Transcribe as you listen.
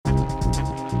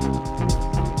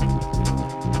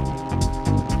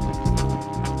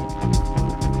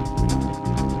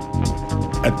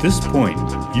At this point,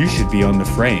 you should be on the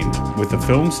frame with a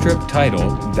film strip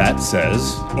title that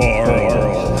says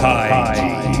Oral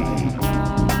Hygiene.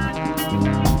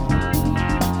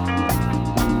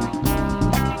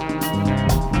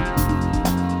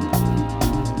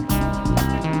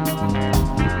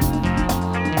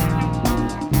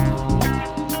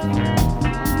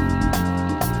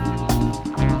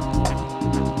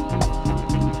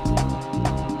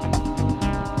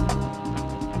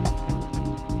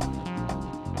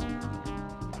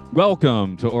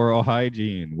 Welcome to Oral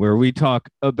Hygiene, where we talk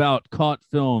about caught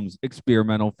films,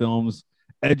 experimental films,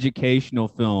 educational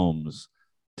films.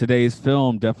 Today's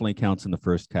film definitely counts in the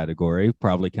first category,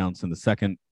 probably counts in the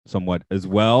second somewhat as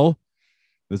well.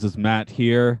 This is Matt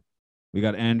here. We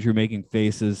got Andrew making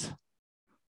faces.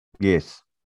 Yes.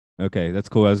 Okay, that's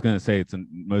cool. I was going to say it's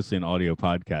mostly an audio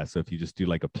podcast, so if you just do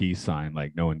like a peace sign,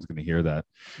 like no one's going to hear that.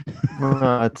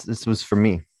 This was for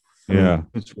me. Yeah.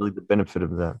 It's really the benefit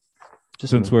of that.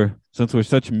 Since we're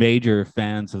such major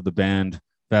fans of the band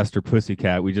Faster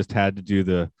Pussycat, we just had to do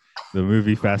the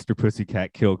movie Faster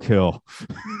Pussycat Kill Kill.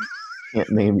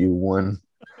 Can't name you one.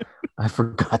 I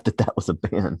forgot that was a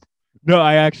band. No,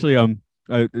 I actually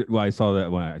I saw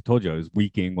that when I told you I was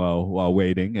weaking while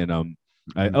waiting, and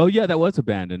oh yeah, that was a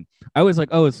band, and I was like,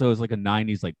 oh, so it's like a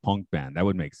 '90s like punk band. That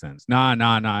would make sense. Nah,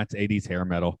 it's '80s hair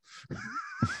metal.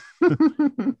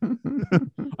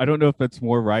 I don't know if that's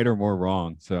more right or more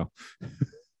wrong. So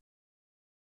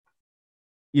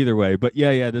either way, but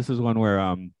yeah, this is one where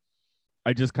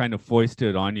I just kind of foisted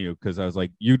it on you because I was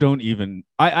like, you don't even.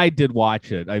 I did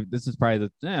watch it. This is probably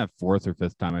the fourth or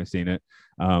fifth time I've seen it.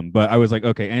 But I was like,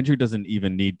 okay, Andrew doesn't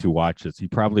even need to watch this. He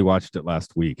probably watched it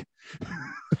last week.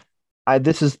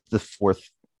 This is the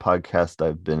fourth podcast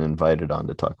I've been invited on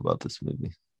to talk about this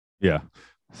movie. Yeah.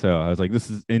 So I was like, this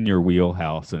is in your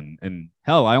wheelhouse. And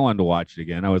hell, I wanted to watch it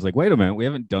again. I was like, wait a minute, we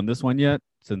haven't done this one yet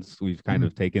since we've kind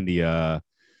of taken the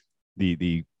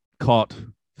caught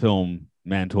film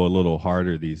mantle a little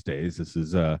harder these days. This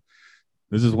is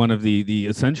one of the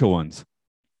essential ones.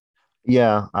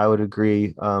 Yeah, I would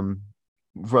agree.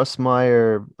 Russ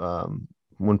Meyer,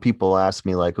 when people ask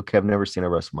me like, okay, I've never seen a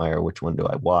Russ Meyer, which one do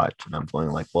I watch? And I'm going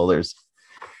like, well, there's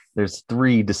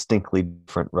three distinctly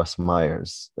different Russ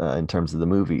Meyers in terms of the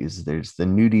movies. There's the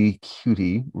nudie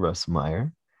cutie Russ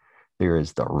Meyer. There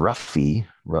is the roughy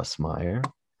Russ Meyer.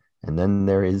 And then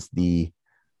there is the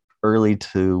early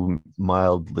to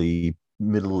mildly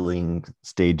middling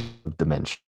stage of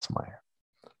dementia Russ Meyer.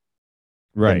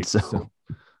 Right. So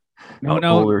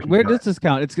no. Where does this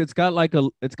count? It's got like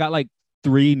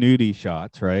three nudie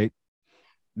shots, right?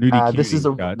 This is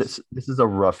a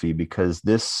roughie because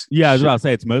this. Yeah, I was about to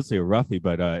say it's mostly a roughie,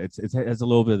 but it has a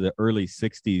little bit of the early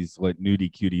 '60s nudie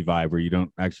cutie vibe where you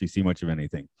don't actually see much of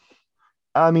anything.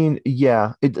 I mean,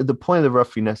 yeah, the point of the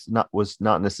roughiness was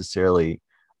not necessarily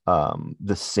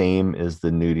the same as the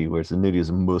nudie, whereas the nudie is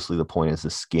mostly the point is the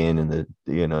skin and the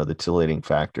titillating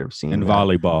factor of seeing and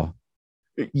volleyball.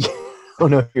 Yeah. Oh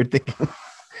no, you're thinking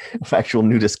of actual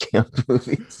nudist camp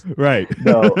movies, right?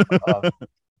 No.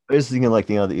 I was thinking like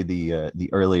the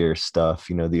earlier stuff,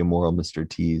 the Immoral Mr.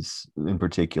 T's in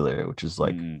particular, which is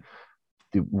like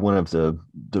one of the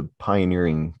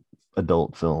pioneering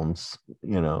adult films,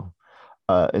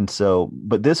 and so,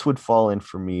 but this would fall in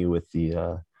for me with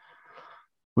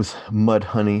with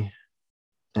Mudhoney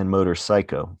and Motor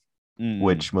Psycho,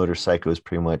 which Motor Psycho is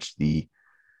pretty much they've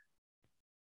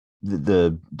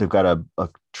got a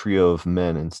trio of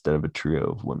men instead of a trio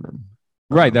of women.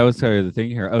 Right, that was sort of the thing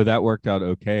here. Oh, that worked out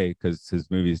okay because his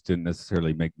movies didn't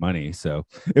necessarily make money, so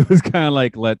it was kind of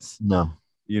like let's just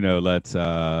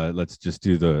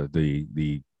do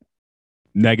the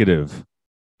negative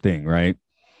thing, right?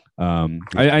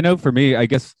 I know for me, I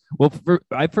guess. Well,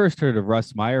 I first heard of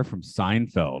Russ Meyer from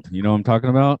Seinfeld. You know what I'm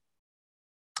talking about?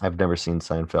 I've never seen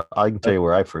Seinfeld. I can tell you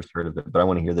where I first heard of it, but I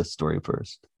want to hear this story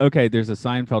first. Okay, there's a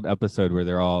Seinfeld episode where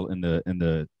they're all in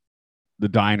the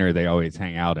diner they always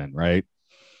hang out in, right?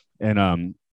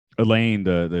 And Elaine,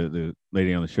 the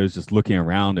lady on the show, is just looking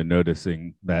around and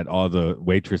noticing that all the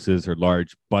waitresses are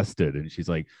large busted, and she's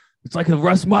like, "It's like a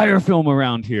Russ Meyer film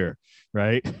around here,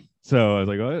 right?" So I was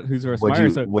like, "What? Who's Russ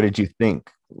Meyer?" What did you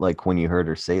think, like when you heard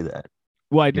her say that?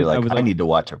 Well, I did. I need to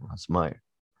watch a Russ Meyer.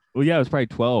 Well, yeah, I was probably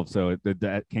 12, so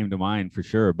that came to mind for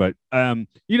sure. But I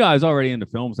was already into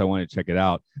films. I wanted to check it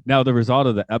out. Now, the result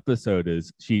of the episode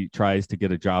is she tries to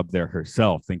get a job there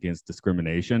herself, thinking it's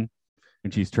discrimination,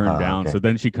 and she's turned down. Okay. So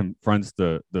then she confronts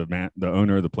the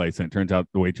owner of the place, and it turns out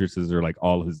the waitresses are like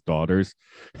all his daughters.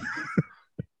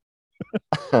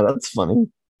 That's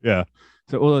funny. Yeah.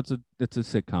 So, well, it's a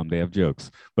sitcom. They have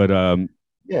jokes, but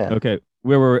yeah. Okay,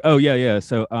 where were we? Oh yeah.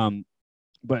 So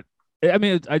but I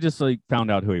mean, I just like found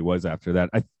out who he was after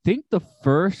that. I think the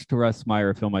first Russ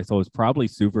Meyer film I saw was probably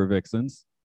Super Vixens,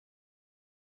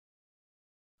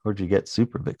 Where'd you get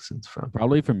Super Vixens from?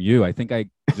 probably from you.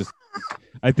 Just,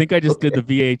 I think I just did the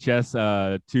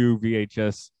VHS, two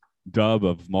VHS dub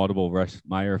of multiple Russ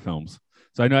Meyer films.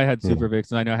 So I know I had Super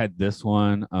Vixen. I know I had this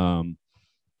one.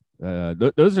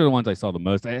 Those are the ones I saw the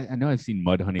most. I know I've seen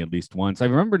Mudhoney at least once. I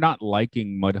remember not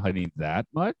liking Mudhoney that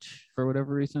much for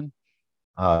whatever reason.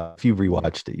 If you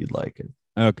rewatched it, you'd like it.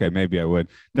 Okay, maybe I would.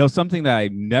 No, something that I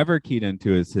never keyed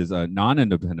into is his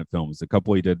non-independent films. A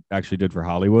couple he did for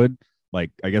Hollywood.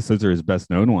 Like I guess those are his best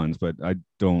known ones, but I'm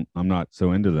not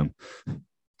so into them.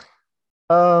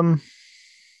 Um,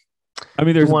 I mean,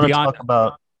 you there's want to Beyond. talk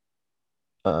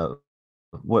about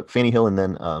what Fanny Hill and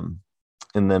then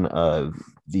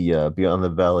the Beyond the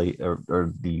Valley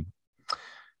or the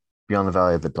Beyond the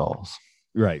Valley of the Dolls.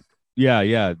 Right.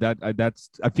 Yeah.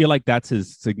 I feel like that's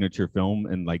his signature film,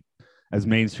 and like as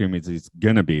mainstream as he's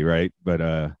gonna be, right? But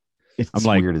It's I'm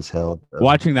like weird as hell.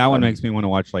 watching that one makes me want to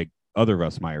watch like other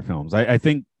Russ Meyer films. I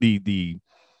think the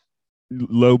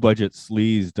low budget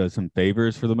sleaze does some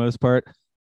favors for the most part.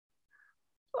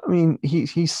 I mean,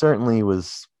 he certainly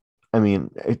was. I mean,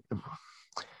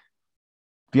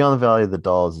 Beyond the Valley of the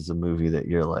Dolls is a movie that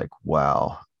you're like,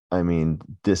 wow. I mean,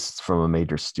 this from a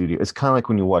major studio. It's kind of like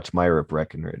when you watch Myra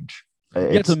Breckenridge.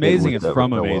 It's amazing. It's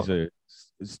from a major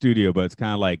studio, but it's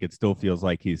kind of like it still feels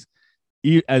like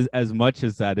as much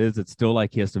as that is, it's still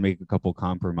like he has to make a couple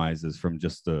compromises from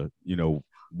just the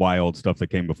wild stuff that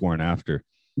came before and after.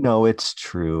 No, it's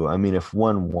true. I mean, if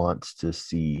one wants to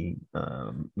see,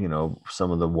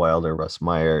 some of the wilder Russ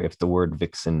Meyer, if the word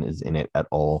vixen is in it at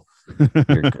all,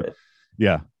 you're good.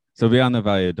 Yeah. So Beyond the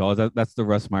Valley of Dolls, that's the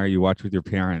Russ Meyer you watch with your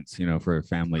parents, for a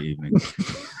family evening.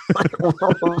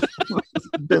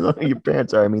 Depends on who your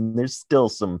parents are. I mean, there's still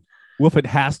some. Well, if it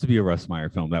has to be a Russ Meyer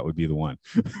film, that would be the one.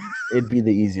 It'd be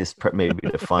the easiest maybe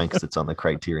to find because it's on the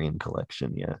Criterion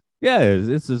Collection. Yeah. Yeah,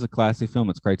 this is a classic film.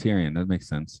 It's Criterion. That makes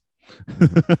sense.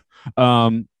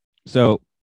 So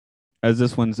as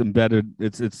this one's embedded,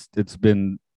 it's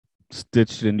been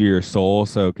stitched into your soul.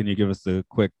 So can you give us the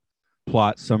quick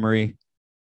plot summary?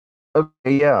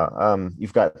 Okay, yeah.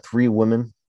 You've got three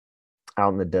women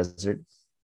out in the desert.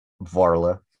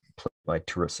 Varla, played by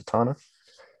Tura Satana,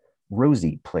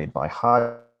 Rosie, played by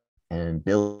Hot, and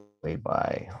Bill, played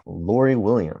by Lori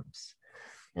Williams.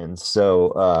 And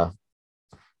so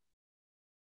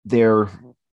they're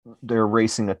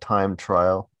racing a time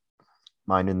trial,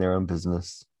 minding their own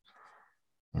business.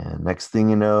 And next thing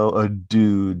you know, a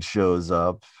dude shows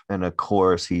up, and of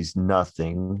course he's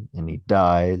nothing, and he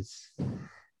dies.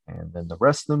 And then the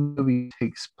rest of the movie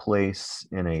takes place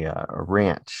in a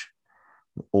ranch.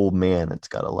 An old man that's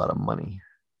got a lot of money,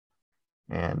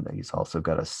 and he's also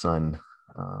got a son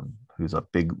who's a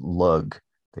big lug.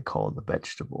 They call it the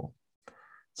vegetable.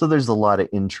 So there's a lot of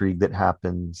intrigue that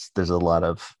happens. There's a lot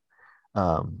of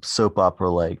soap opera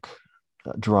like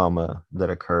drama that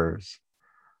occurs,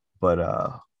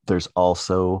 but there's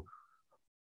also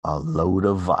a load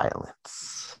of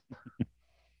violence.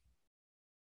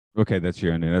 Okay, that's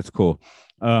your ending. That's cool.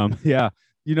 Yeah,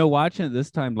 watching it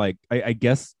this time, like I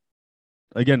guess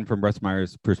again from Russ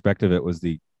Meyer's perspective, it was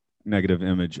the negative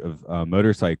image of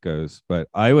motorcycles, but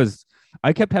I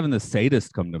kept having the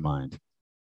sadist come to mind.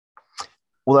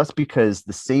 Well, that's because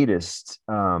the sadist,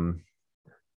 I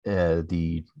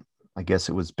guess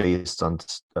it was based on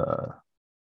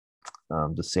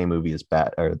the same movie as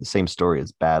the same story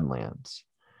as Badlands.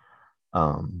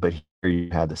 But here you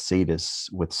had the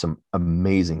sadist with some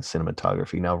amazing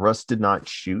cinematography. Now, Russ did not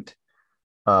shoot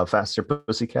Faster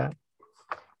Pussycat,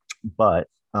 but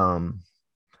the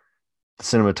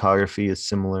cinematography is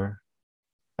similar.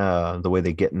 The way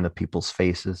they get into people's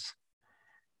faces,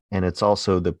 and it's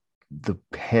also the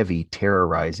heavy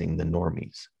terrorizing the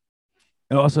normies.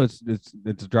 And also,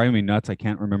 it's driving me nuts. I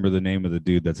can't remember the name of the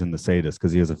dude that's in the sadist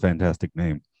because he has a fantastic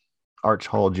name. Arch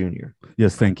Hall Jr.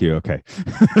 Yes, thank you. Okay.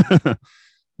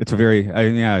 It's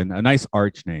a nice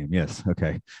Arch name. Yes.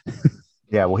 Okay.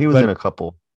 Yeah, well, he was in a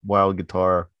couple. Wild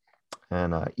Guitar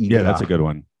and Iga. Yeah, that's a good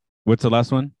one. What's the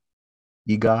last one?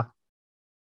 Iga.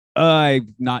 I've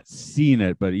not seen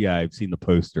it, but yeah, I've seen the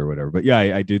poster or whatever. But yeah,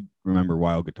 I did remember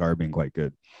Wild Guitar being quite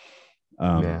good.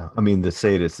 Yeah, I mean, the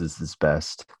sadist is his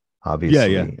best,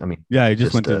 obviously. Yeah. I mean, yeah, I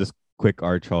just went through this quick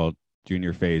Arch Hall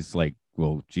Jr. phase, like,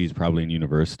 well, geez, probably in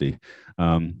university.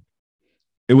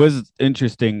 It was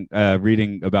interesting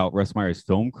reading about Russ Meyer's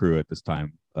film crew at this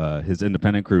time. His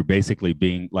independent crew basically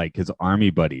being like his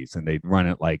army buddies, and they'd run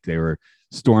it like they were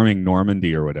storming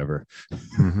Normandy or whatever.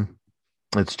 Mm-hmm.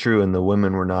 It's true, and the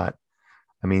women were not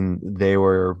I mean, they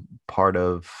were part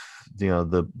of,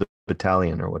 the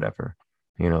battalion or whatever,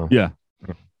 you know, Yeah,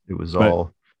 it was but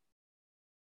all,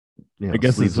 I guess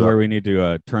this sleeves is where up. we need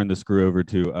to turn the screw over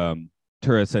to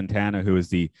Tura Santana, who is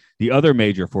the other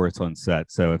major force on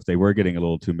set. So if they were getting a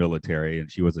little too military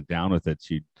and she wasn't down with it,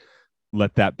 she'd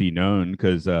let that be known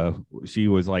because she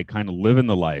was like kind of living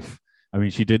the life. I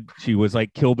mean, she was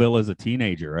like Kill Bill as a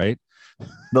teenager, right?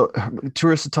 The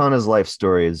Tura Satana's life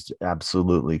story is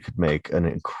absolutely could make an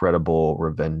incredible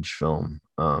revenge film,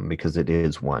 because it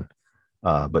is one.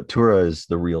 But Tura is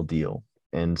the real deal.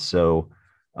 And so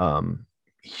um,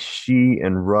 she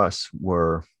and Russ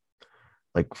were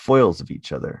like foils of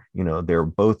each other. They're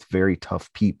both very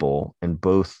tough people and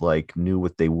both like knew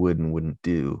what they would and wouldn't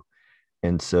do.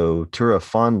 And so Tura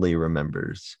fondly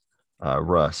remembers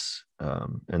Russ,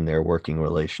 and their working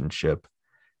relationship.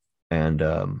 And,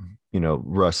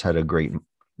 Russ had a great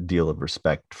deal of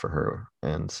respect for her.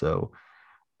 And so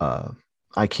uh,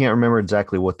 I can't remember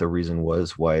exactly what the reason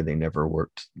was why they never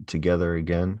worked together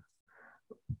again.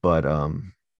 But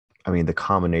I mean, the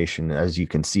combination, as you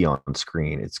can see on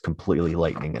screen, it's completely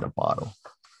lightning in a bottle.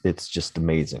 It's just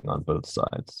amazing on both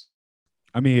sides.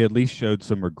 I mean, he at least showed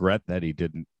some regret that he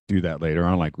didn't do that later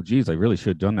on. Like, well, geez, I really should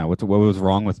have done that. What was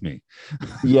wrong with me?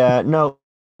 Yeah, no,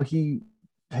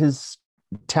 his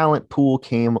talent pool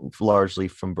came largely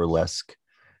from burlesque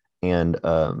and,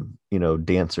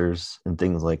 dancers and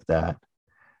things like that.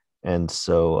 And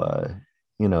so,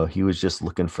 he was just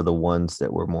looking for the ones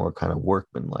that were more kind of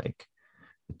workmanlike.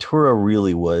 Tura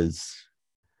really was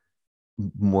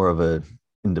more of a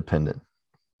independent,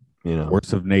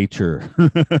 Force of nature.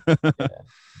 yeah.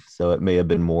 So it may have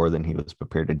been more than he was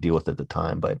prepared to deal with at the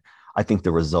time, but I think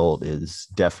the result is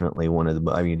definitely one of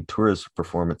the. I mean, Tura's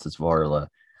performance as Varla.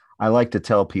 I like to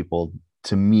tell people,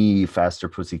 to me, Faster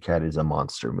Pussycat is a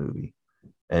monster movie,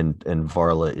 and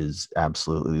Varla is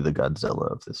absolutely the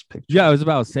Godzilla of this picture. Yeah, I was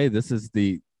about to say this is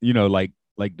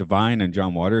like Divine and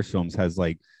John Waters films has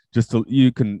like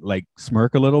you can like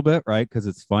smirk a little bit, right? Because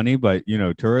it's funny, but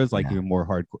Tura is like Yeah. even more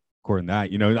hardcore than that.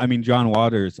 I mean, John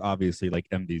Waters obviously like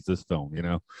MDs this film.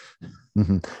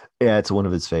 Mhm. Yeah, it's one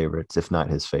of his favorites, if not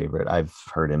his favorite. I've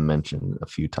heard him mention a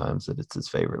few times that it's his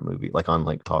favorite movie, like on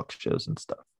like talk shows and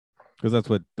stuff. Because that's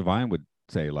what Divine would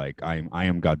say, like I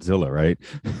am Godzilla, right?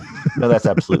 No, that's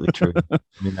absolutely true. I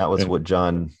mean, that was Yeah. what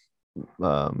John,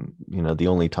 the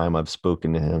only time I've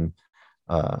spoken to him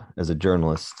as a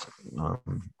journalist,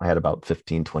 I had about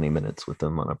 15, 20 minutes with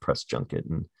him on a press junket,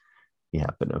 and he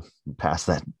happened to pass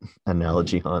that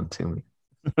analogy on to me.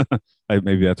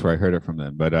 Maybe that's where I heard it from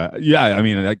then. But yeah, I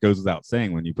mean that goes without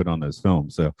saying when you put on those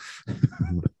films. So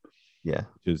Mhm. Yeah.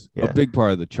 which is a Yeah. big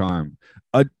part of the charm.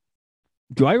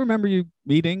 Do I remember you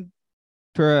meeting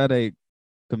her at a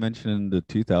convention in the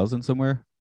 2000s somewhere?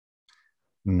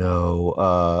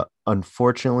 No,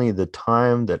 unfortunately, the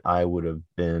time that I would have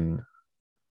been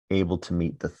able to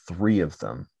meet the three of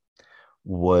them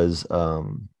was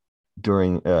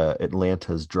during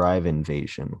Atlanta's drive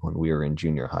invasion when we were in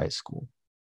junior high school.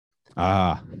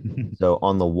 Ah, So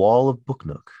on the wall of Book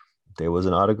Nook, there was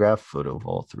an autographed photo of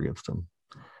all three of them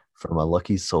from a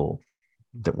lucky soul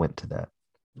that went to that.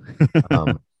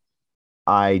 Um,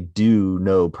 I do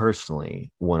know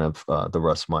personally one of the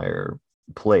Russ Meyer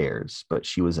players, but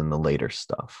she was in the later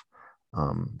stuff.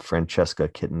 Francesca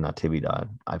Kitten Natividad.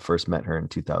 I first met her in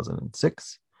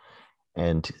 2006,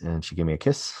 and she gave me a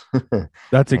kiss.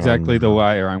 that's exactly And the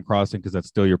wire I'm crossing because that's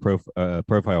still your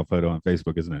profile photo on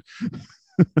Facebook, isn't it?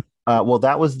 well,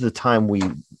 that was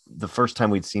the first time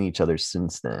we'd seen each other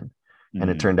since then. And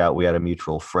it Mm. turned out we had a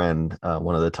mutual friend.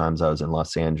 One of the times I was in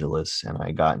Los Angeles, and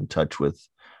I got in touch with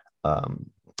um,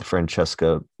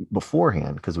 Francesca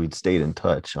beforehand because we'd stayed in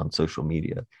touch on social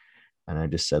media. And I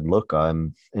just said, "Look,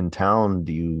 I'm in town.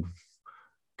 Can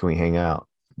we hang out?"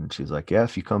 And she's like, "Yeah,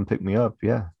 if you come pick me up,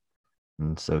 yeah."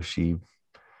 And so she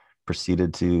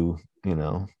proceeded to,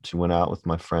 she went out with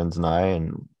my friends and I,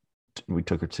 and we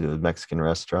took her to a Mexican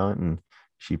restaurant, and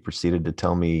she proceeded to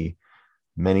tell me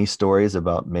many stories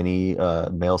about many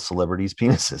male celebrities'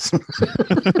 penises.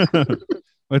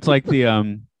 It's like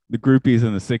the groupies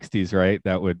in the 60s, right?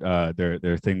 That would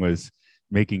their thing was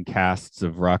making casts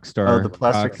of rock Oh, star the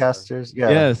plaster cocks. casters. Yeah.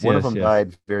 Yes, One of yes, them yes.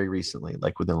 died very recently,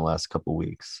 like within the last couple of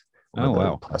weeks. One Oh of the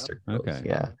wow. plaster girls. Okay.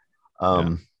 Yeah.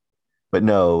 Yeah. But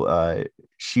no,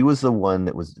 she was the one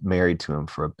that was married to him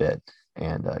for a bit,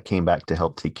 and came back to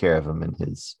help take care of him in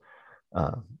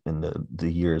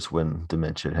the years when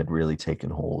dementia had really taken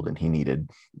hold and he needed,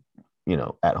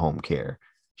 at home care.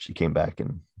 She came back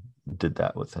and did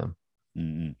that with him.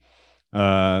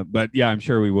 Mm-hmm. But yeah, I'm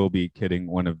sure we will be kidding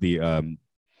one of the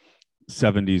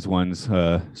 '70s ones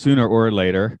sooner or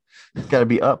later. It's got to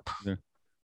be Up.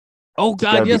 Oh It's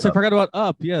gotta God, be yes, I Up. forgot about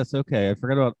Up. Yes, okay, I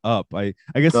forgot about Up. I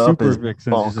guess Up Super is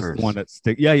Vixens is just the bonkers. one that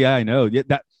stick. Yeah, I know. Yeah,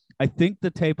 that I think the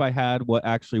tape I had what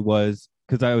actually was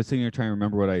because I was sitting here trying to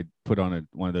remember what I put on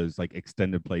one of those like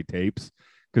extended play tapes.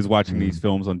 Because watching these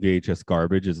films on VHS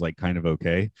garbage is like kind of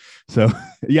okay. So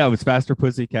yeah, it was Faster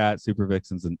Pussycat, Super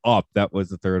Vixens, and Up. That was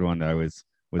the third one that I was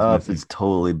Up missing. is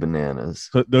totally bananas.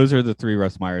 So those are the three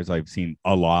Russ Meyers I've seen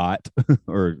a lot,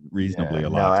 or reasonably Yeah. a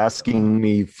Now lot. asking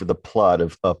me for the plot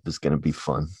of Up is going to be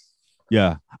fun.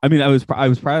 Yeah, I mean, I was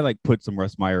probably like put some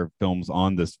Russ Meyer films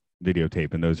on this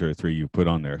videotape, and those are the three you put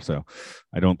on there. So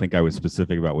I don't think I was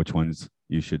specific about which ones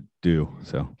you should do.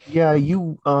 So Yeah,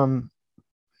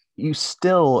 you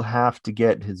still have to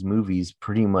get his movies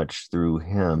pretty much through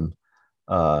him.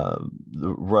 The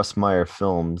Russ Meyer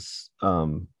films,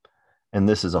 and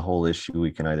this is a whole issue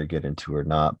we can either get into or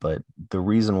not, but the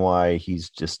reason why he's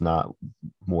just not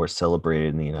more celebrated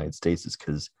in the United States is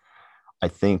because I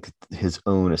think his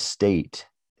own estate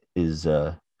is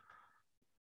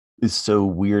so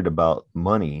weird about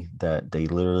money that they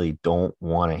literally don't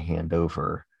want to hand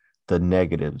over the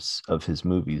negatives of his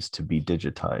movies to be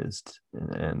digitized.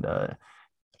 And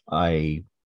I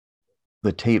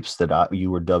the tapes that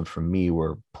you were dubbed from me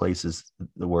were places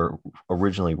that were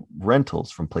originally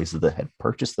rentals from places that had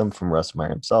purchased them from Russ Meyer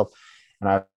himself. And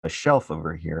I have a shelf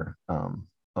over here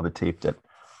of a tape that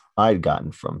I'd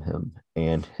gotten from him,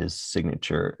 and his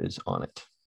signature is on it.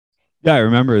 yeah, I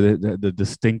remember the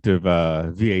distinctive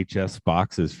VHS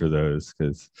boxes for those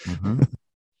because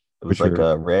It was like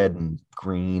a red and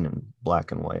green and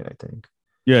black and white, I think.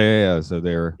 yeah. So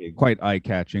they're quite eye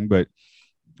catching, but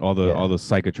all the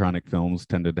Psychotronic films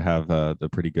tended to have the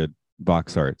pretty good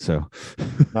box art. So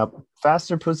Now,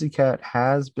 Faster Pussycat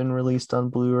has been released on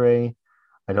Blu-ray.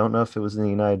 I don't know if it was in the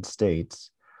United States,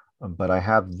 but I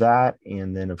have that,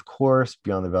 and then of course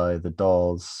Beyond the Valley of the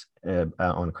Dolls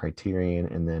on Criterion,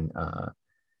 and then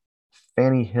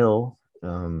Fanny Hill.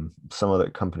 Some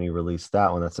other company released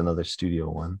that one. That's another studio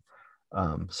one.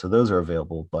 So those are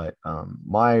available, but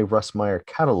my Russ Meyer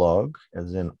catalog,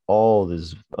 as in all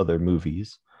his other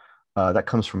movies, that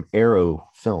comes from Arrow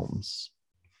Films,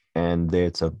 and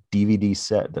it's a DVD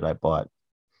set that I bought,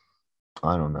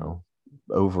 I don't know,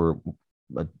 over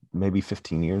maybe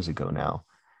 15 years ago now.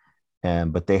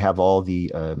 But they have all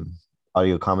the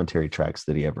audio commentary tracks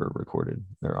that he ever recorded.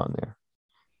 They're on there.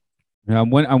 yeah, I'm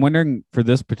wondering for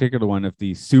this particular one if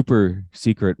the super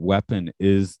secret weapon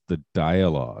is the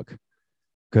dialogue,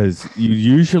 because you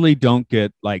usually don't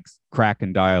get like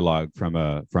cracking dialogue from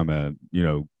a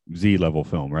Z level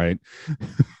film, right?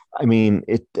 I mean,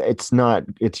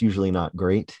 it's usually not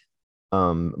great.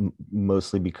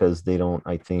 Mostly because they don't,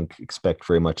 I think, expect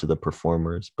very much of the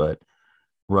performers, but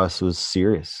Russ was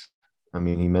serious. I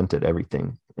mean, he meant it,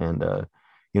 everything. And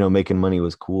making money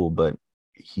was cool, but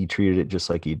he treated it just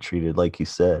like he treated, like he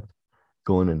said,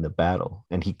 going into battle.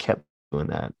 And he kept doing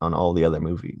that on all the other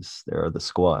movies. There are the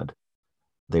Squad.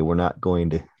 They were not going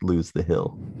to lose the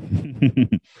hill.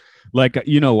 Like,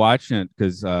 watching it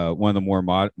because one of the more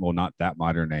not that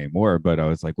modern anymore, but I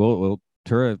was like, well,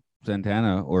 Tura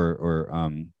Santana or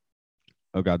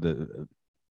oh god,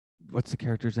 what's the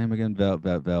character's name again?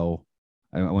 Vel.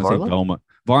 I want to say Velma.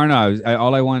 Varna.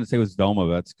 All I wanted to say was Velma.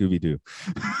 But that's Scooby Doo.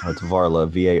 It's Varla,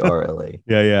 Varla.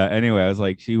 Yeah. Anyway, I was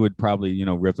like, she would probably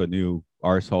rip a new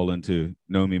arsehole into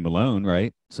Nomi Malone,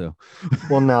 right? So,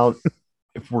 well, now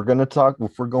if we're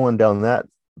going down that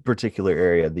particular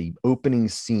area, the opening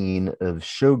scene of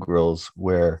Showgirls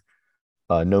where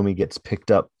Nomi gets picked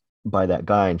up by that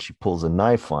guy and she pulls a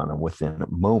knife on him within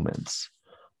moments.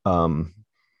 I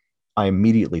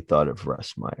immediately thought of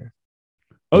Russ Meyer.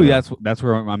 Oh, yeah, that's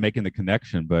where I'm making the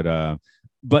connection. But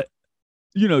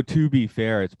to be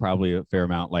fair, it's probably a fair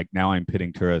amount. Like now I'm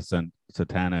pitting Tura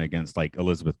Santana against like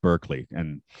Elizabeth Berkley,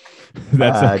 and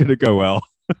that's not going to go well.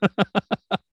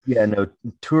 Yeah, no,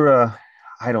 Tura,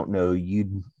 I don't know.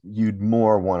 You'd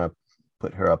more want to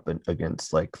put her up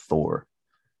against like Thor.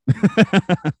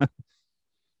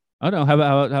 Oh no! How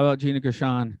about Gina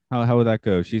Gershon? How would that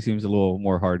go? She seems a little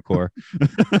more hardcore.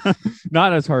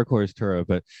 Not as hardcore as Tura,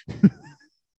 but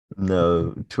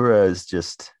no, Tura is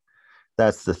just,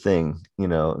 that's the thing.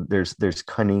 There's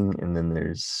cunning, and then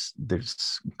there's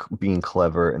being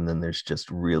clever, and then there's just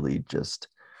really just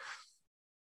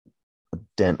a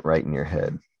dent right in your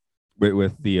head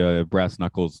with the brass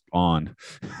knuckles on,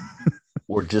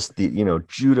 or just the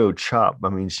judo chop. I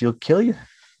mean, she'll kill you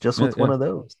just with one of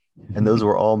those. And those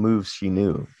were all moves she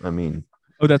knew. I mean,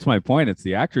 oh, that's my point. It's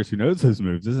the actress who knows those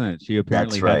moves, isn't it? She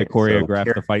apparently had to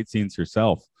choreograph the fight scenes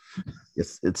herself.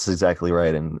 It's exactly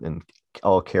right. And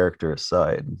all character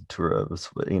aside, Tura was,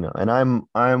 and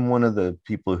I'm one of the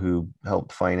people who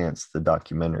helped finance the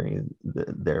documentary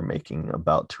that they're making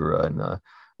about Tura, and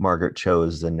Margaret Cho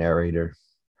is the narrator.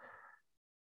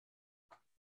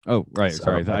 Oh, right. So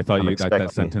Sorry. I thought I'm that expecting.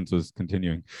 sentence was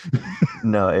continuing.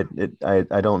 No,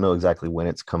 I don't know exactly when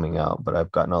it's coming out, but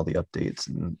I've gotten all the updates,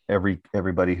 and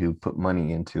everybody who put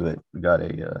money into it got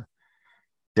a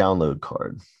download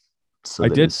card, so I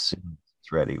that did. as soon as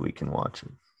it's ready, we can watch it.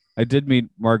 I did meet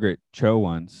Margaret Cho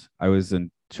once. I was in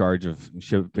charge of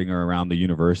shipping her around the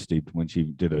university when she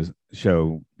did a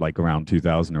show like around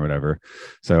 2000 or whatever.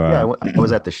 So Yeah, I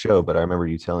was at the show, but I remember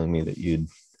you telling me that you'd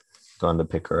gone to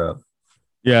pick her up.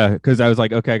 yeah, because I was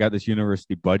like, okay, I got this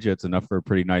university budget. It's enough for a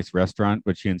pretty nice restaurant,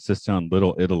 but she insisted on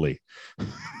Little Italy.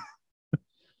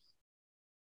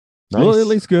 Little Nice.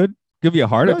 Italy's good. Give you a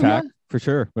heart Oh, attack yeah. for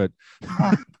sure. But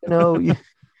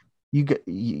you're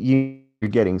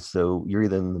getting, so you're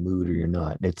either in the mood or you're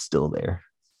not. It's still there.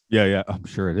 yeah, I'm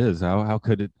sure it is. How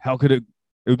could it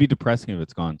would be depressing if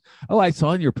it's gone. Oh, I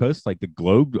saw in your post like the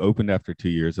Globe opened after 2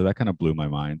 years, so that kind of blew my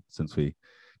mind since we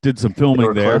did some They filming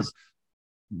were there. closed.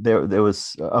 There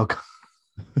was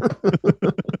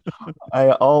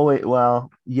I always,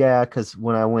 well, yeah, because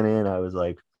when I went in, I was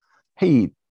like,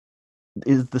 hey,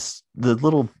 is this the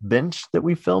little bench that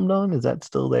we filmed on? Is that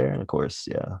still there? And of course,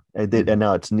 yeah, I did. And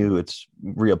now it's new, it's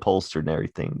reupholstered and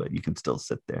everything, but you can still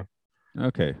sit there.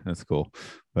 Okay, that's cool.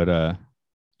 But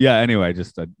yeah, anyway, I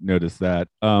just noticed that.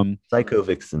 Psycho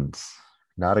Vixens,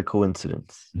 not a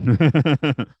coincidence.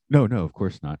 No, of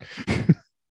course not.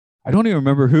 I don't even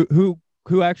remember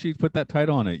who actually put that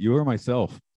title on it. You or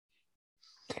myself?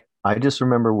 I just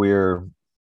remember we're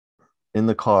in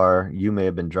the car. You may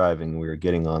have been driving. We were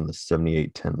getting on the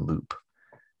 7810 loop.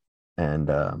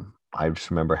 And I just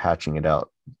remember hatching it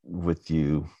out with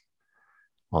you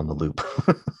on the loop.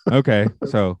 Okay,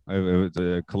 so it was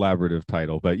a collaborative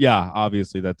title, but yeah,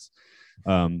 obviously that's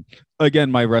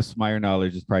again, my Russ Meyer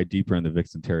knowledge is probably deeper in the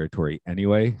Vixen territory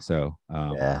anyway. So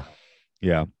yeah.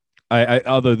 I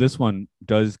although this one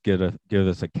does give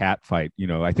us a cat fight.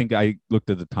 I think I looked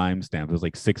at the timestamp. It was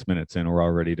like 6 minutes in, we're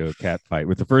already to a cat fight,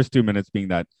 with the first 2 minutes being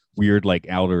that weird like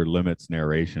Outer Limits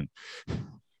narration.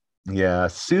 Yeah,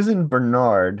 Susan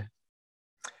Bernard.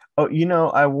 Oh,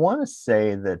 I want to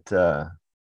say that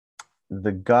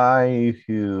the guy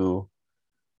who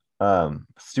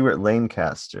Stuart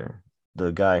Lancaster,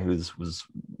 the guy was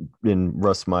in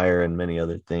Russ Meyer and many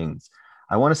other things,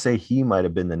 I want to say he might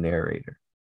have been the narrator.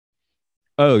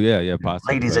 Oh yeah,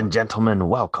 possibly. Ladies and gentlemen,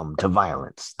 welcome to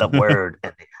Violence, the word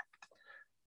and the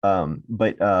act.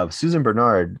 But Susan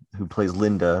Bernard, who plays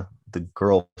Linda, the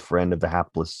girlfriend of the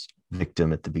hapless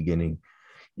victim at the beginning,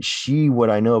 what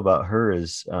I know about her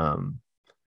is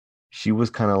she was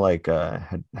kind of like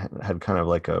had kind of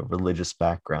like a religious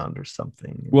background or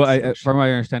something. Well, from what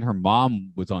I understand, her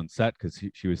mom was on set because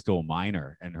she was still a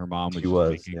minor, and her mom was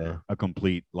making a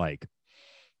complete like,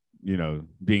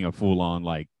 being a full on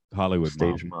like Hollywood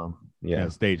stage mom. Yeah,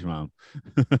 stage mom.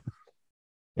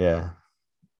 Yeah.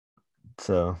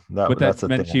 So that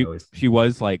meant she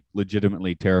was like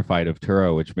legitimately terrified of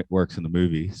Turo, which works in the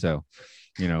movie. So,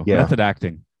 method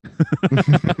acting.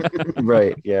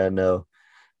 Right. Yeah. No.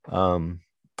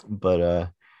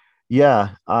 But yeah,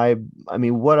 I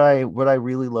mean, what I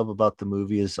really love about the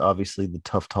movie is obviously the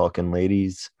tough talking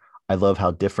ladies. I love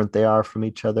how different they are from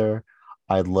each other.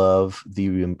 I love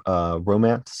the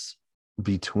romance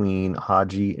between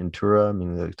Haji and Tura. I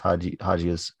mean, Haji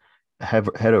is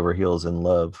head over heels in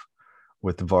love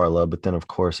with Varla, but then of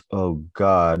course, oh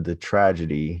God, the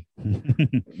tragedy,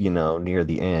 near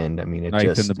the end. I mean, it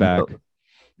just in the back.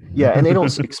 Yeah, and they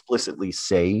don't explicitly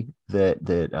say that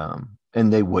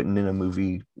and they wouldn't in a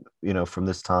movie, from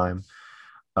this time,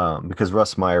 because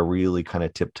Russ Meyer really kind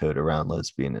of tiptoed around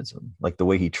lesbianism. Like the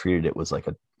way he treated it was like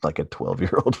a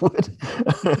 12-year-old would.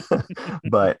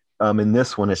 But in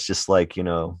this one, it's just like,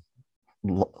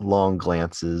 long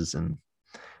glances and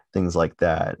things like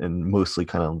that, and mostly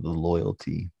kind of the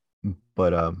loyalty.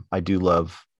 But I do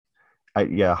love,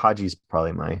 Haji's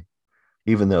probably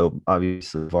even though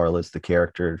obviously Varla's the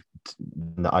character,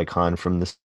 the icon from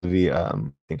this movie, I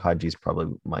think Haji's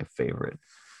probably my favorite,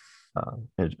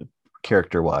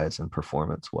 character-wise and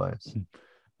performance-wise.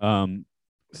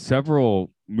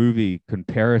 Several movie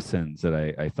comparisons that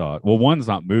I thought, well, one's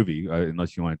not movie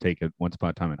unless you want to take it Once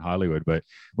Upon a Time in Hollywood, but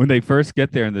when they first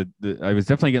get there, and I was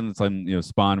definitely getting some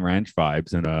Spawn Ranch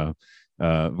vibes, and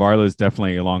Varla's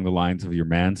definitely along the lines of your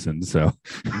Manson. So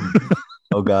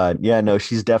oh God, yeah, no,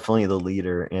 she's definitely the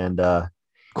leader, and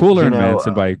cooler than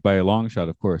Manson by a long shot,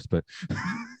 of course. But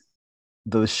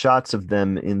those shots of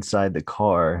them inside the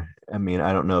car, I mean,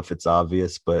 I don't know if it's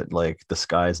obvious, but like the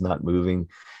sky's not moving,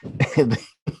 and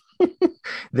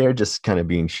they're just kind of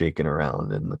being shaken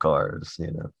around in the cars.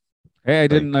 Hey, I Like,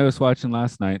 didn't. I was watching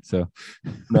last night, so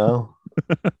no,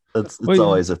 it's well, yeah,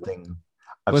 always a thing.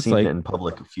 I've what's seen it like, in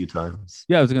public a few times.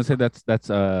 yeah, I was gonna say that's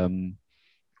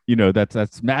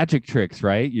magic tricks,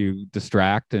 right? You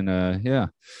distract and yeah,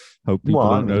 hope Well, people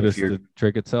I don't mean, notice the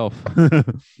trick itself.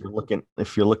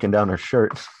 if you're looking down her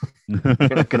shirt, you're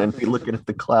not going to be looking at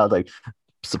the cloud. I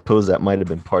suppose that might have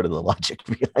been part of the logic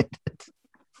behind it.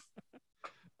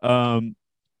 um,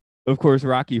 of course,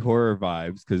 Rocky Horror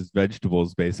vibes because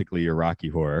vegetables basically your Rocky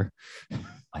Horror.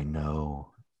 I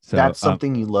know. So That's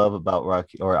something you love about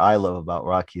Rocky, or I love about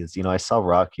Rocky, is I saw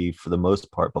Rocky for the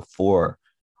most part before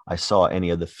I saw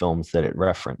any of the films that it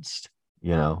referenced,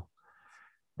 you know.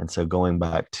 And so going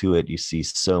back to it, you see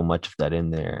so much of that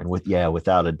in there. And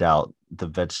without a doubt, the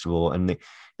vegetable, and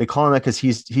they call him that because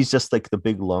he's just like the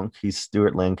big lunk. He's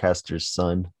Stuart Lancaster's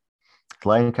son.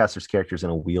 Lancaster's character's in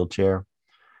a wheelchair,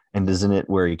 and isn't it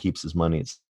where he keeps his money?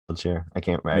 It's a wheelchair. I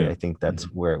can't remember. yeah. I think that's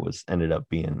where it was ended up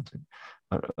being.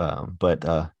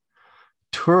 But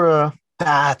Tura,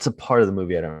 that's a part of the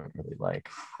movie I don't really like.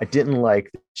 I didn't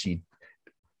like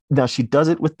that she does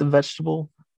it with the vegetable,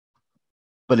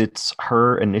 but it's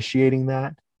her initiating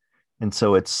that, and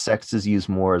so it's sex is used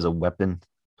more as a weapon,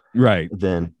 right,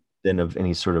 than of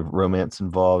any sort of romance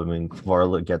involved. I mean,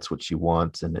 Varla gets what she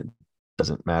wants, and it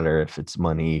doesn't matter if it's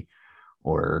money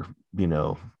or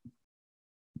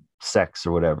sex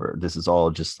or whatever. This is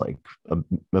all just like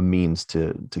a means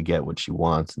to get what she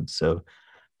wants. And so,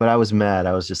 but I was mad.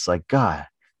 I was just like, God,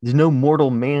 there's no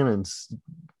mortal man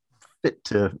fit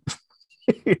to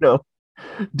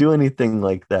do anything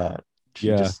like that. She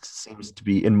just seems to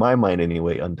be, in my mind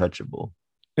anyway, untouchable.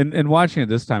 And watching it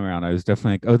this time around, I was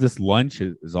definitely like, oh, this lunch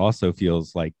is also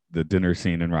feels like the dinner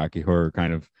scene in Rocky Horror,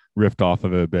 kind of ripped off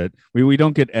of it a bit. We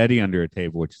don't get Eddie under a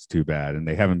table, which is too bad, and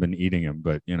they haven't been eating him,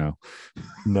 but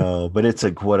No, but it's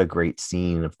what a great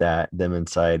scene of them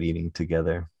inside eating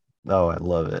together. Oh, I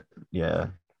love it. Yeah.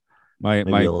 My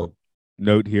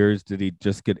note here is, did he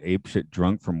just get apeshit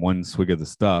drunk from one swig of the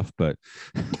stuff? But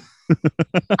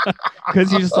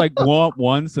because he just like womp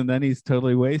once and then he's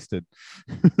totally wasted.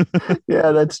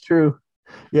 Yeah, that's true.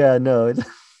 Yeah, no,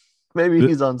 maybe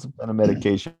he's on some kind of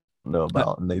medication I don't know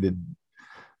about, and they didn't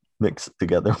mix it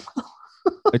together.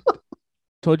 I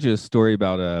told you a story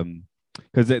about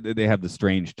because they have the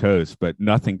strange toast, but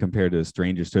nothing compared to the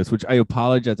strangest toast, which I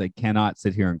apologize, I cannot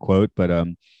sit here and quote, but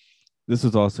this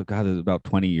was also, God, it was about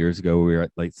 20 years ago. We were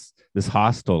at like this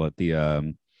hostel at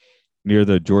the near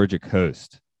the Georgia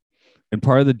coast. And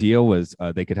part of the deal was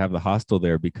they could have the hostel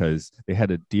there because they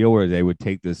had a deal where they would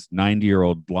take this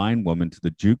 90-year-old blind woman to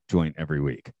the juke joint every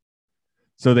week.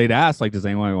 So they'd ask, like, does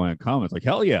anyone want to come? It's like,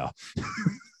 hell yeah.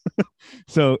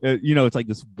 So, it's like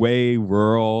this way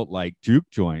rural, like, juke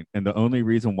joint. And the only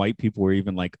reason white people were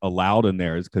even like allowed in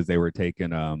there is because they were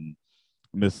taking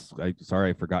sorry,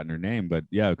 I've forgotten her name, but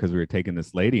yeah, because we were taking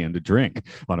this lady in to drink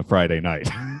on a Friday night.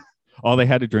 All they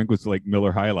had to drink was like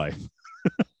Miller High Life.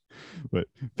 But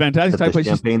fantastic type place.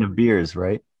 Champagne of beers,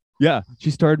 right? Yeah, she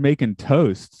started making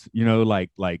toasts,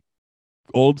 like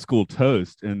old school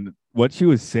toast, and what she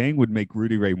was saying would make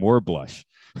Rudy Ray Moore blush.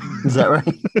 Is that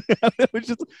right? It was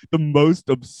just the most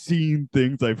obscene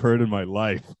things I've heard in my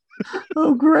life.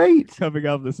 Oh, great! Coming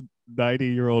out of this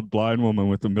 90-year-old blind woman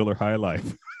with the Miller High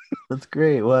Life. That's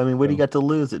great. Well, I mean, what do you got to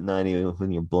lose at 90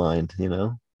 when you're blind?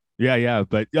 Yeah,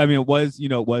 but I mean, it was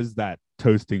that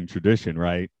toasting tradition,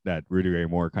 right? That Rudy Ray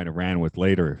Moore kind of ran with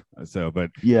later. So, but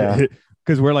yeah,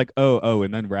 because we're like, oh,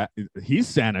 and then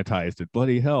he's sanitized it.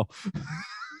 Bloody hell.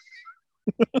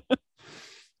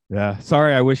 Yeah,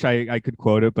 sorry. I wish I could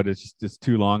quote it, but it's just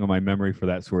too long in my memory for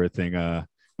that sort of thing.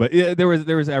 But yeah, there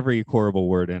was every horrible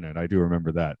word in it. I do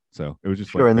remember that. So it was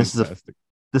just sure. Like, and this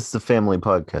is a family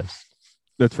podcast.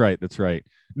 That's right.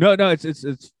 No,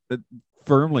 it's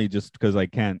firmly just because I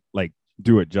can't like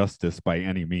do it justice by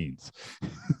any means.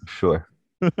 Sure.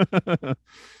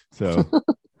 So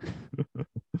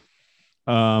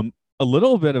a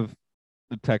little bit of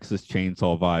the Texas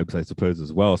Chainsaw vibes, I suppose,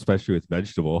 as well, especially with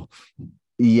vegetable.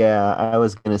 Yeah, I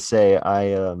was gonna say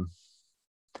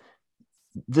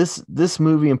this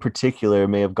movie in particular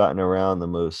may have gotten around the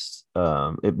most.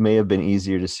 It may have been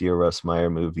easier to see a Russ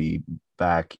Meyer movie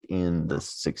back in the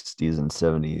 60s and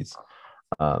 70s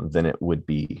than it would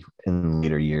be in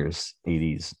later years,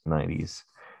 80s, 90s.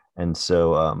 And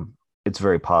so it's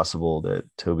very possible that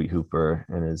Tobe Hooper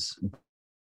and his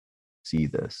see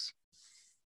this.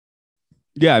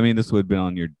 Yeah, I mean, this would have been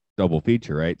on your double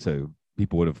feature, right? So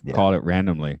people would have caught it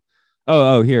randomly.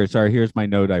 Here. Sorry. Here's my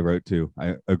note I wrote too.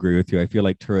 I agree with you. I feel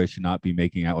like Tura should not be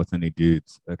making out with any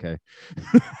dudes. Okay.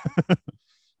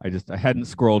 I hadn't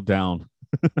scrolled down.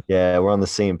 Yeah, we're on the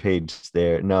same page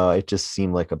there. No, it just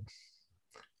seemed like a,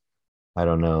 I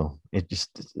don't know. I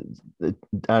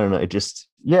don't know. It just,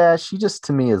 yeah, she just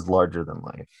to me is larger than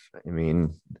life. I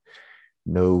mean,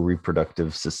 no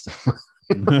reproductive system.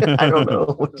 I don't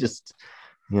know. Just,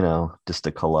 just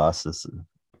a colossus of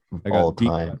I all got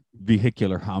time.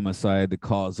 vehicular homicide, the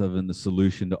cause of and the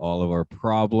solution to all of our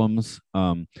problems.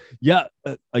 Yeah,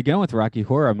 again with Rocky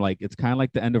Horror, I'm like, it's kind of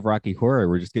like the end of Rocky Horror.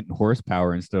 We're just getting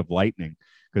horsepower instead of lightning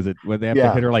because when they have to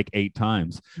hit Yeah. her like 8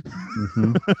 times.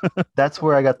 Mhm. That's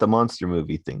where I got the monster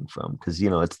movie thing from, because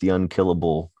it's the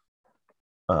unkillable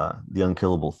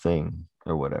thing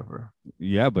or whatever.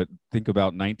 Yeah, but think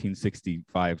about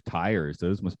 1965 tires;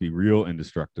 those must be real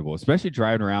indestructible, especially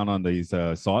driving around on these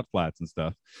salt flats and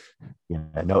stuff. Yeah,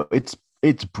 no, it's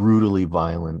brutally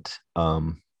violent.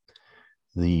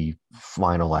 The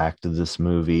final act of this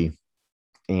movie,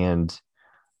 and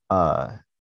uh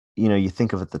you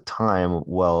think of at the time,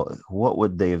 well, what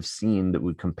would they have seen that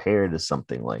would compare to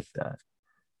something like that?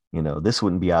 This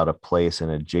wouldn't be out of place in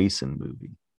a Jason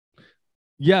movie.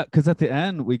 Yeah, because at the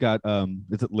end we got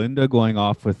is it Linda going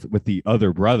off with the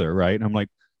other brother, right? And I'm like,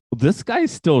 well, this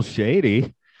guy's still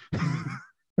shady. I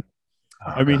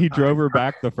Oh mean, god. he drove her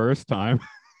back the first time.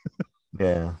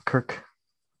 Yeah, Kirk.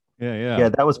 Yeah, Yeah, yeah.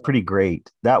 that was pretty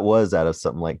great. That was out of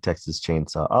something like Texas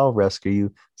Chainsaw. I'll rescue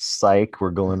you. Psych,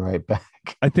 we're going right back.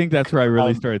 I think that's where I really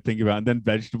Um, started thinking about. It. And then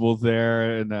vegetables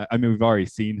there, and I mean, we've already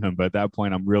seen him, but at that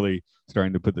point, I'm really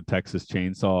starting to put the Texas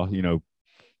Chainsaw,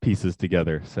 pieces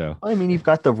together. So I mean, you've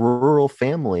got the rural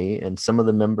family, and some of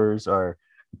the members are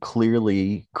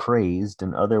clearly crazed,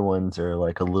 and other ones are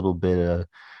like a little bit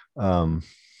um,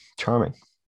 charming.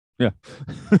 yeah.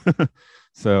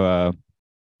 So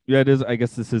yeah, it is. I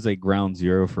guess this is a ground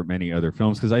zero for many other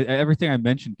films because everything I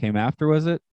mentioned came after, was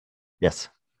it? Yes,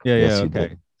 Yeah, yeah, yes, you okay.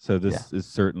 did. So Yeah, this is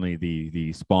certainly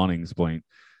the spawning point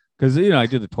because I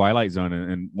did the Twilight Zone,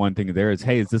 and one thing there is,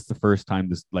 hey, is this the first time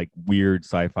this like weird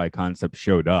sci-fi concept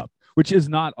showed up? Which is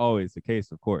not always the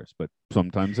case, of course, but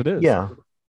sometimes it is. yeah,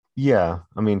 yeah.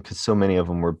 I mean, because so many of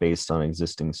them were based on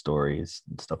existing stories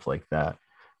and stuff like that.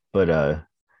 But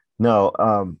no,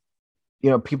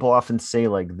 people often say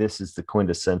like this is the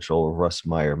quintessential Russ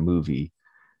Meyer movie.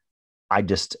 I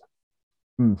just,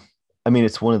 mm, I mean,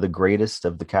 it's one of the greatest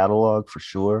of the catalog for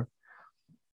sure.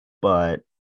 But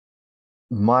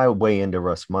my way into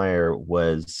Russ Meyer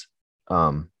was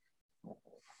um,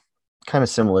 kind of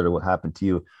similar to what happened to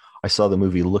you. I saw the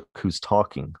movie Look Who's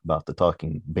Talking, about the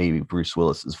talking baby, Bruce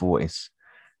Willis's voice.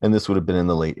 And this would have been in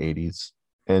the late 80s.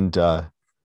 And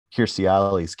Kirstie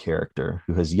Alley's character,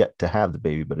 who has yet to have the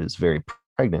baby, but is very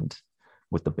pregnant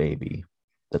with the baby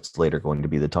that's later going to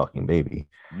be the talking baby.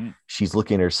 Mm. She's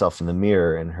looking at herself in the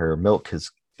mirror, and her milk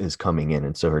is coming in.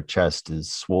 And so her chest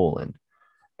is swollen.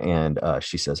 And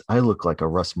she says, I look like a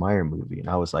Russ Meyer movie. And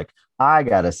I was like, I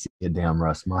got to see a damn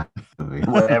Russ Meyer movie,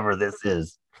 whatever this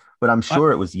is. But I'm I,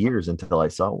 sure it was years until I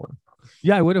saw one.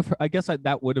 yeah, I would have. I guess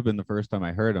that would have been the first time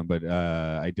I heard him, but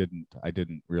I didn't. I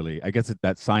didn't really. I guess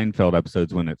that Seinfeld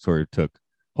episode's when it sort of took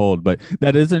hold. But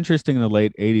that is interesting. In the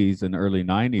late '80s and early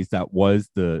 '90s, that was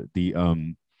the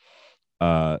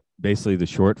basically the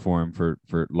short form for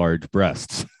large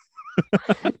breasts.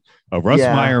 A Russ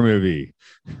Yeah. Meyer movie.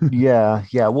 Yeah.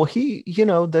 Yeah. Well,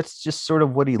 that's just sort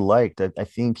of what he liked. I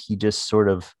think he just sort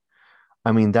of,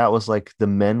 I mean, that was like the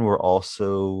men were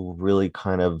also really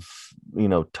kind of,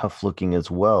 tough looking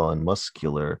as well and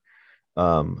muscular.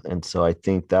 And so I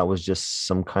think that was just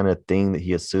some kind of thing that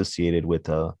he associated with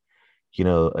a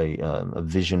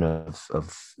vision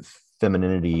of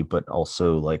femininity, but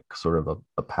also like sort of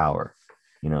a power,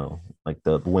 like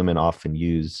the women often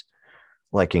use,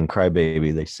 like in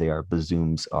Crybaby, they say our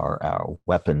bazooms are our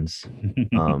weapons.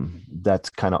 That's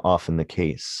kind of often the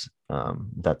case.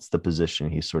 That's the position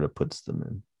he sort of puts them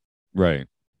in. Right.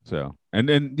 So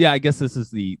and yeah, I guess this is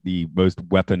the most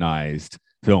weaponized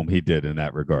film he did in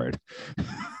that regard.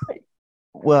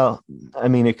 Well, I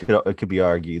mean, it could be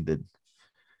argued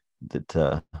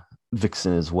that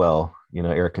Vixen as well,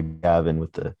 Erica Gavin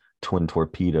with the twin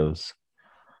torpedoes,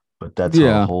 but that's a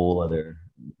Yeah. whole other.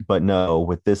 But no,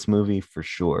 with this movie for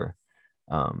sure,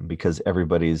 because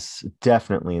everybody's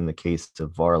definitely, in the case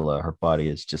of Varla, her body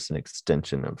is just an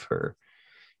extension of her,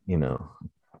 you know,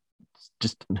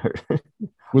 just her.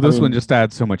 Well, I this one mean, just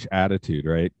adds so much attitude,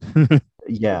 right?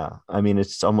 yeah, I mean,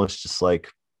 it's almost just like,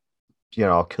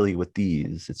 I'll kill you with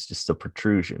these. It's just a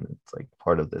protrusion. It's like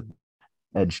part of the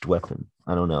edged weapon.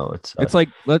 I don't know. It's It's like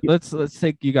let's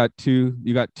take you got two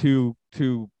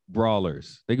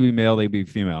brawlers. They can be male, they can be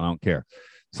female. I don't care.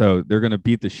 So they're going to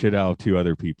beat the shit out of two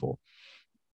other people.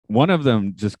 One of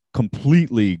them just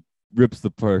completely rips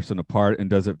the person apart and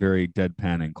does it very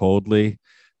deadpan and coldly.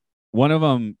 One of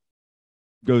them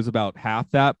goes about half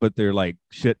that, but they're like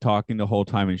shit talking the whole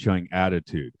time and showing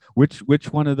attitude. Which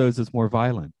one of those is more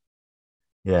violent?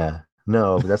 Yeah,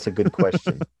 no, that's a good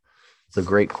question. It's a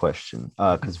great question.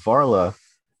 Because Varla,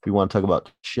 if you want to talk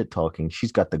about shit talking,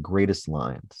 she's got the greatest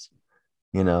lines.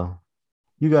 You know,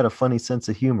 you got a funny sense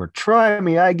of humor. Try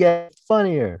me, I get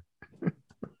funnier.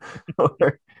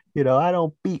 Or, you know, I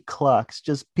don't beat clocks,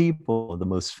 just people. The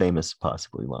most famous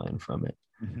possibly line from it.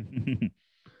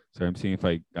 So I'm seeing if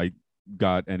I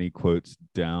got any quotes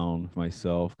down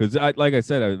myself, because like I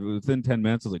said, within 10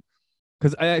 minutes I was like,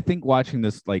 because I think watching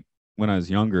this like when I was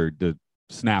younger, the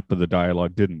snap of the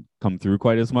dialogue didn't come through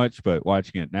quite as much, but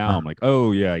watching it now I'm like,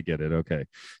 oh yeah, I get it. Okay.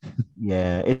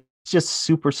 Yeah, it's just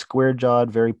super square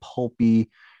jawed, very pulpy.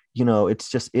 You know, it's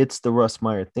the Russ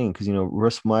Meyer thing, because, you know,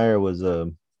 Russ Meyer was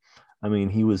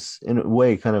he was in a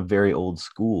way kind of very old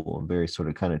school and very sort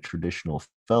of kind of traditional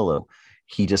fellow.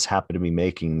 He just happened to be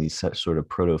making these sort of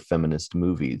proto-feminist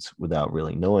movies without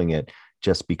really knowing it,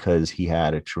 just because he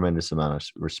had a tremendous amount of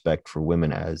respect for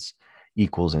women as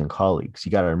equals and colleagues.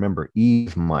 You got to remember,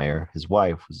 Eve Meyer, his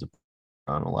wife, was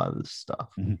on a lot of this stuff.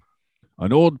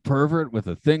 An old pervert with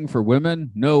a thing for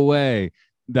women? No way.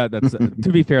 That's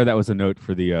to be fair, that was a note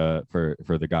for the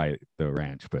for the guy at the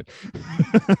ranch, but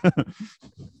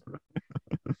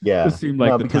yeah, it seemed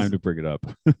like the time to bring it up.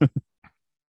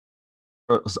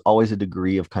 It was always a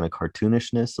degree of kind of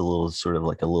cartoonishness, a little sort of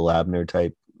like a Lil Abner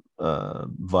type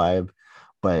vibe,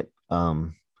 but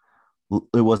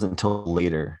it wasn't until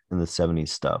later in the 70s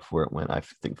stuff where it went, I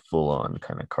think, full on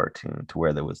kind of cartoon, to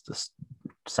where there was this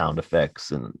sound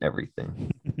effects and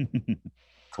everything.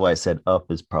 That's why I said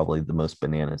Up is probably the most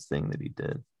bananas thing that he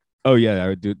did. Oh yeah,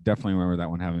 I do definitely remember that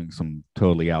one having some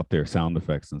totally out there sound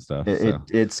effects and stuff.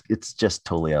 It's just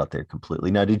totally out there completely.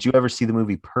 Now, did you ever see the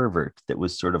movie Pervert, that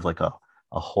was sort of like a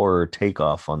horror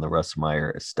takeoff on the Russ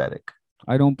Meyer aesthetic?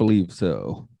 I don't believe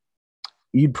so.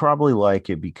 You'd probably like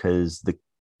it because the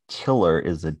killer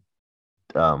is a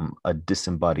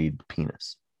disembodied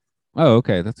penis. Oh,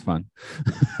 okay, that's fun.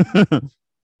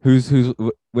 Who's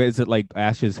wait, is it like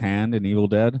Ash's hand in Evil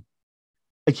Dead?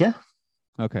 Yeah.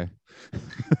 Okay.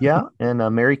 Yeah, and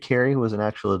Mary Carey, who was an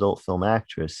actual adult film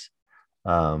actress,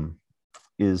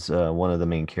 is one of the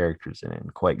main characters in it,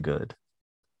 and quite good.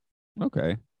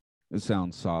 Okay, it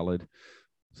sounds solid.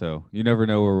 So you never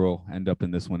know where we'll end up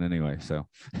in this one anyway. So,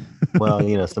 well,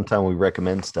 you know, sometimes we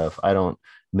recommend stuff. I don't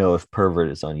know if Pervert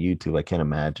is on YouTube. I can't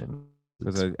imagine.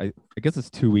 Because I guess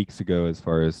it's 2 weeks ago, as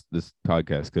far as this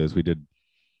podcast goes, we did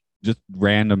just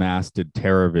random ass did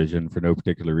TerrorVision for no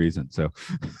particular reason. So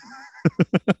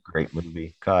great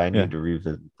movie. God, I need to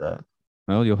revisit that.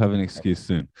 Well, you'll have an excuse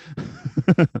soon.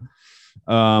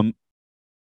 Got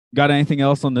anything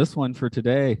else on this one for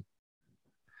today?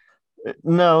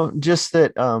 No, just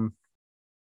that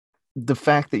the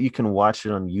fact that you can watch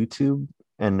it on YouTube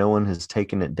and no one has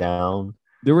taken it down.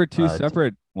 There were two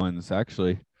separate ones,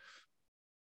 actually.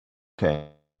 Okay.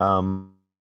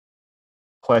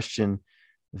 Question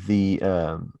the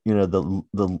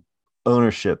the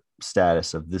ownership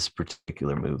status of this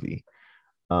particular movie,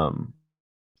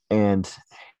 and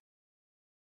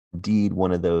indeed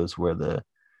one of those where the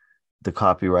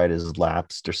copyright is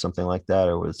lapsed or something like that,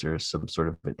 or was there some sort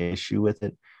of an issue with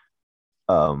it?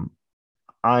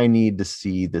 I need to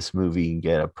see this movie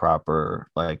get a proper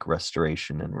like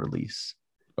restoration and release.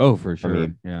 Oh, for sure. I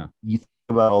mean, yeah. You think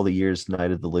about all the years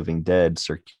Night of the Living Dead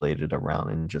circulated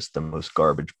around in just the most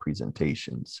garbage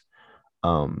presentations.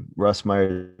 Russ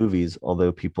Meyer movies,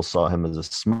 although people saw him as a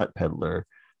smut peddler,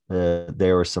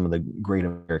 they were some of the great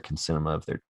American cinema of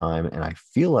their time, and I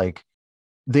feel like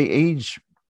they age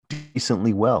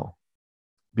decently well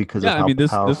because of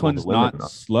how this one's not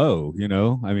slow, you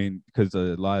know. I mean, because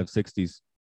a lot of 60s,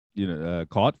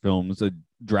 caught films,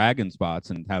 drag in spots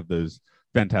and have those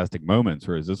fantastic moments,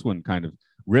 whereas this one kind of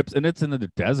rips, and it's in the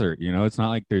desert, you know. It's not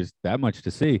like there's that much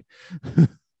to see.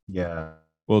 Yeah.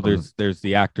 Well, there's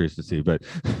the actors to see, but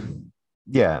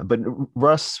yeah, but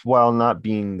Russ, while not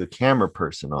being the camera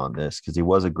person on this, because he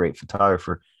was a great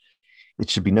photographer, it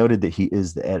should be noted that he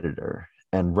is the editor,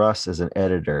 and Russ as an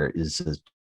editor is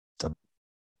a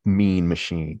mean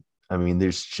machine. I mean,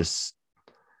 there's just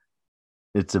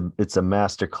it's a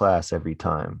master class every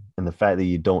time, and the fact that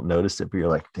you don't notice it, but you're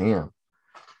like, damn,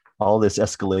 all this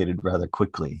escalated rather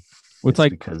quickly. Well, it's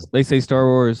like because they say Star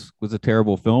Wars was a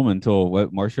terrible film until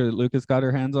Marcia Lucas got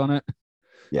her hands on it.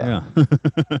 Yeah.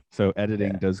 So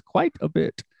editing does quite a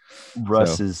bit.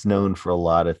 Russ So- is known for a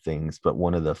lot of things, but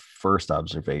one of the first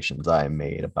observations I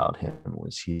made about him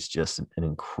was he's just an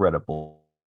incredible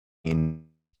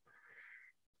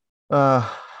I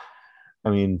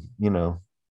mean,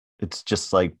 it's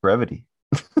just like brevity.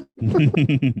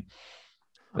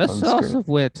 That's on sauce screen. of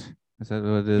wit. Is that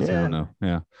what it is? I Yeah. don't know.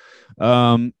 Yeah.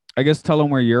 I guess tell them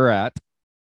where you're at.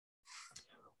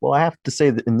 Well, I have to say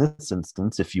that in this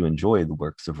instance, if you enjoy the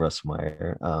works of Russ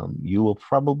Meyer, you will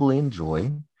probably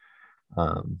enjoy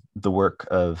the work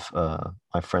of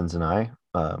my friends and I.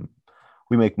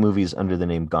 We make movies under the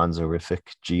name Gonzorific,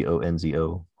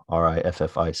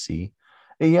 GONZORIFFIC.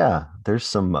 Yeah, there's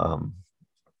some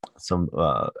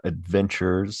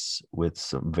adventures with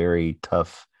some very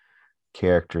tough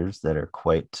characters that are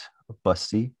quite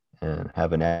busty and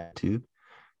have an attitude.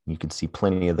 You can see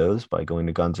plenty of those by going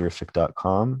to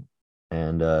gonzorific.com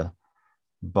and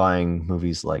buying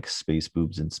movies like Space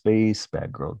Boobs in Space,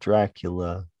 Bad Girl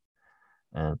Dracula,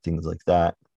 and things like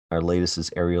that. Our latest is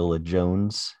Ariola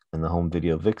Jones and the Home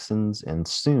Video Vixens. And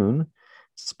soon,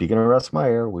 speaking of Russ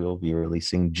Meyer, we will be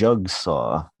releasing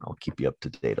Jugsaw. I'll keep you up to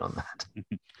date on that.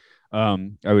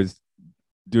 I was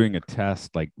doing a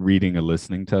test, like reading a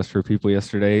listening test for people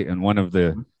yesterday, and one of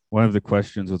the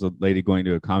questions was a lady going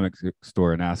to a comic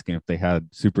store and asking if they had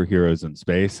superheroes in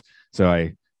space. So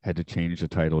I had to change the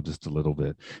title just a little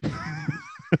bit.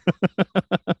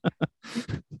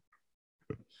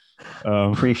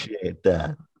 Appreciate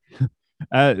that.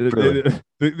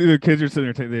 The kids are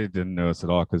sitting there, they didn't know us at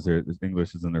all because their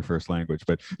English isn't their first language,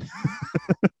 but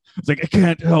it's like, I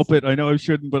can't help it. I know I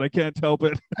shouldn't, but I can't help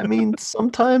it. I mean,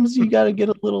 sometimes you got to get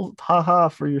a little haha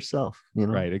for yourself,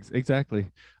 Right,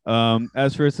 exactly.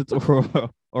 As for instance,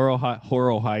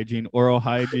 oral hygiene.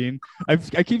 I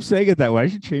keep saying it that way. I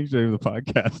should change the name of the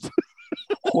podcast.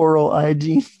 Oral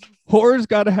hygiene. Horror's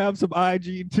got to have some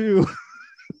hygiene too.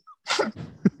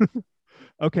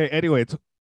 Okay, anyway, it's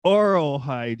Oral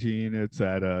Hygiene. It's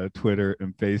at Twitter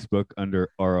and Facebook under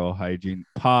Oral Hygiene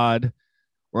Pod.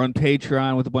 We're on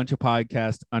Patreon with a bunch of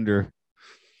podcasts under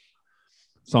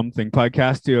something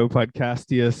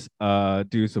Podcastius.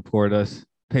 Do support us.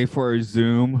 Pay for our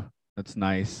Zoom. That's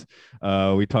nice.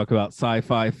 We talk about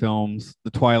sci-fi films,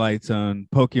 The Twilight Zone,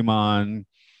 Pokemon,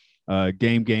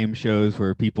 game shows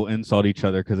where people insult each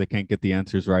other because they can't get the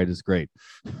answers right is great.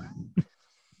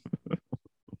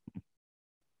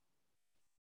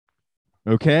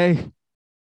 Okay,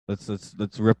 let's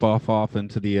rip off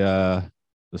into the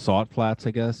salt flats,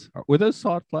 I guess. Were those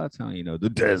salt flats? How the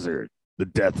desert, the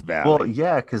Death Valley? Well,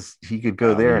 yeah, because he could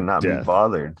go there and not be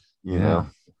bothered. You know.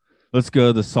 Let's go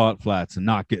to the salt flats and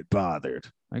not get bothered.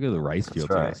 I go to the rice fields.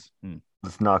 Right.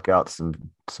 Let's knock out some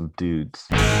dudes.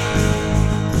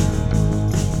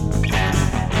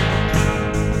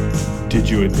 Did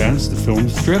you advance the film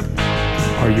strip?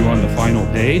 Are you on the final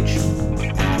page?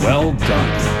 Well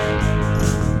done.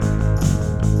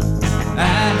 I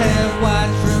have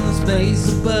watched from space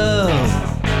above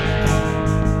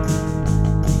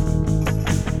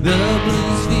the blue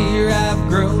sphere I've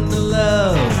grown to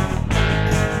love,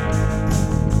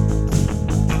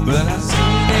 but I've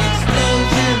seen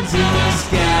explosions in the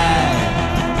sky.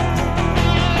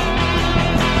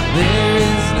 There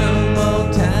is no more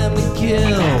time to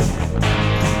kill,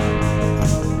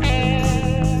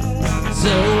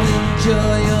 so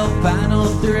enjoy your final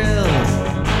thrill.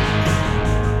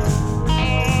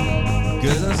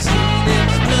 'Cause I've seen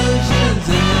explosions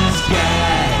in the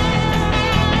sky.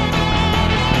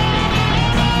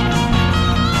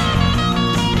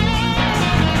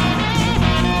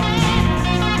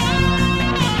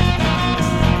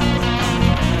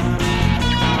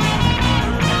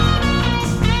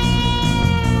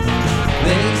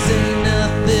 They say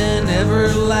nothing ever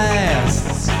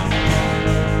lasts.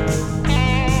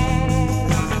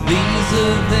 These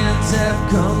events have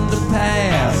come to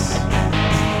pass.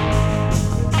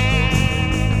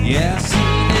 Yeah, I've